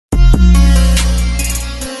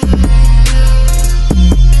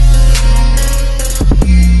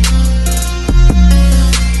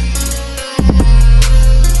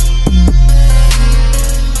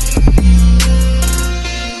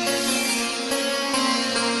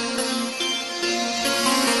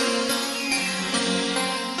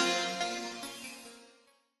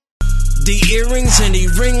The earrings and the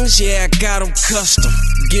rings, yeah, I got them custom.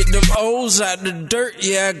 Get them O's out the dirt,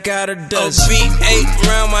 yeah, I got a dozen. OB8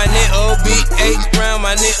 round my neck, OB8 round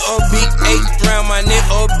my neck, OB8 round my neck,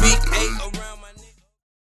 OB8 around my neck.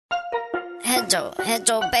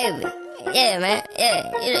 Headro Baby. Yeah, man,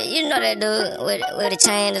 yeah. You know that dude with the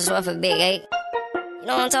chain that's worth a big 8. You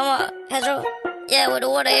know what I'm talking about? Headro? Yeah, with the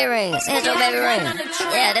water earrings. Headro Baby ring.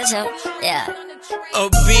 Yeah, that's him. Yeah.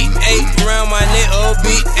 OB8 round my neck,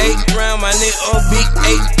 OB8 round my neck,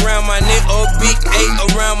 OB8 round my neck, OB8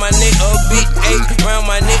 around my neck, OB8 round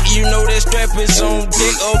my neck. You know that strap is on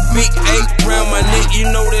dick. OB8 round my neck. You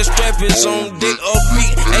know that strap is on dick.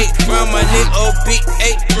 OB8 round my neck,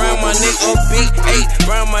 OB8 round my neck, OB8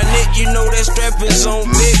 round my neck. You know that strap is on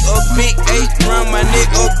dick. OB8 round my neck,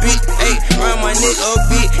 OB8 round my neck,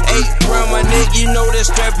 OB8 round my neck. You know that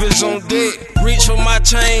strap is on dick. Reach for my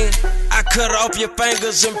chain, I cut off your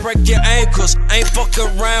fingers and break your ankles. Ain't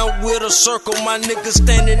fucking around with a circle, my niggas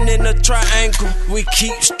standing in a triangle. We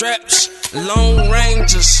keep straps, long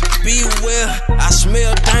rangers. Beware, I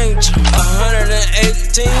smell danger.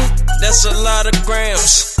 118, that's a lot of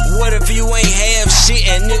grams. What if you ain't have shit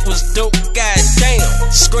and it was dope? Goddamn,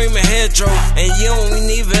 screaming Headro and you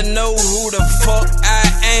don't even know who the fuck I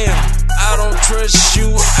am. I don't trust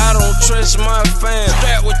you, I don't trust my fam.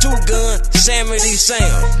 Strapped with 2 guns, Sammy D.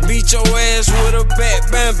 Sam. Beat your ass with a bat,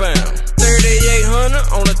 bam bam. 3800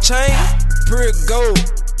 on a chain, pure gold.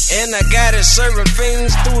 And I got it serving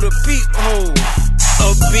fiends through the peephole.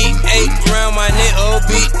 OB8 round my neck,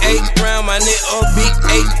 OB8 round my neck,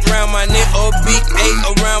 OB8 round my neck,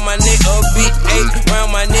 OB8 around my neck, OB8 round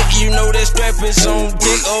my neck. You know that strap is on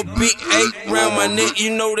dick. OB8 round my neck.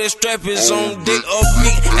 You know that strap is on dick.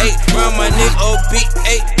 OB8 round my neck,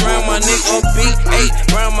 OB8 round my neck,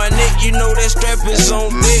 OB8 round my neck. You know that strap is on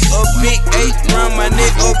dick. OB8 round my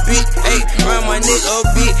neck, OB8 round my neck,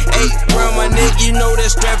 OB8 round my neck. You know that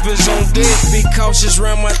strap is on dick. Be cautious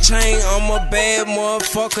round my chain. I'm a bad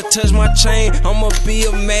motherfucker. Touch my chain, I'ma be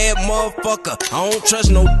a mad motherfucker. I don't trust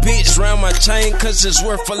no bitch round my chain, cause it's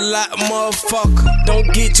worth a lot, motherfucker. Don't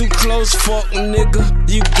get too close, fuck nigga,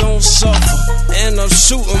 you gon' suffer. And I'm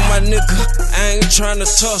shooting my nigga, I ain't tryna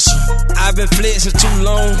tussle. I been flexing too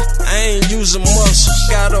long, I ain't using muscles.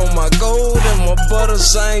 Got on my gold and my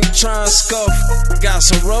butters, I ain't tryna scuff. Got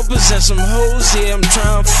some rubbers and some hoes, yeah, I'm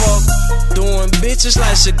tryna fuck. Doing bitches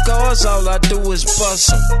like cigars, all I do is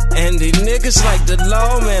bust 'em. And these niggas like the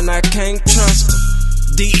law, man, I can't trust them.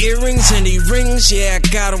 The earrings and the rings, yeah, I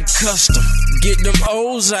got them custom. Get them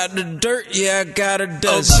O's out the dirt, yeah, I got a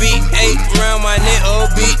dozen. OB8 round my neck,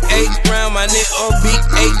 OB8 round my neck,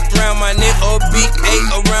 OB8 round my neck, OB8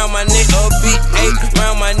 around my neck, OB8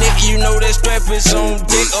 round my neck. You know that strap is on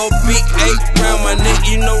dick. OB8 round my neck.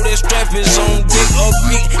 You know that strap is on dick.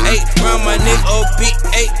 OB8 round my neck,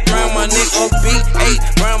 OB8 round my neck,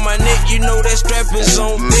 OB8 round my neck. You know that strap is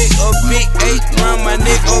on dick. OB8 round my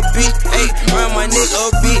neck, OB8 round my neck,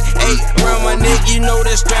 OB8 round my neck. You know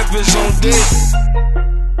that strap is on dick.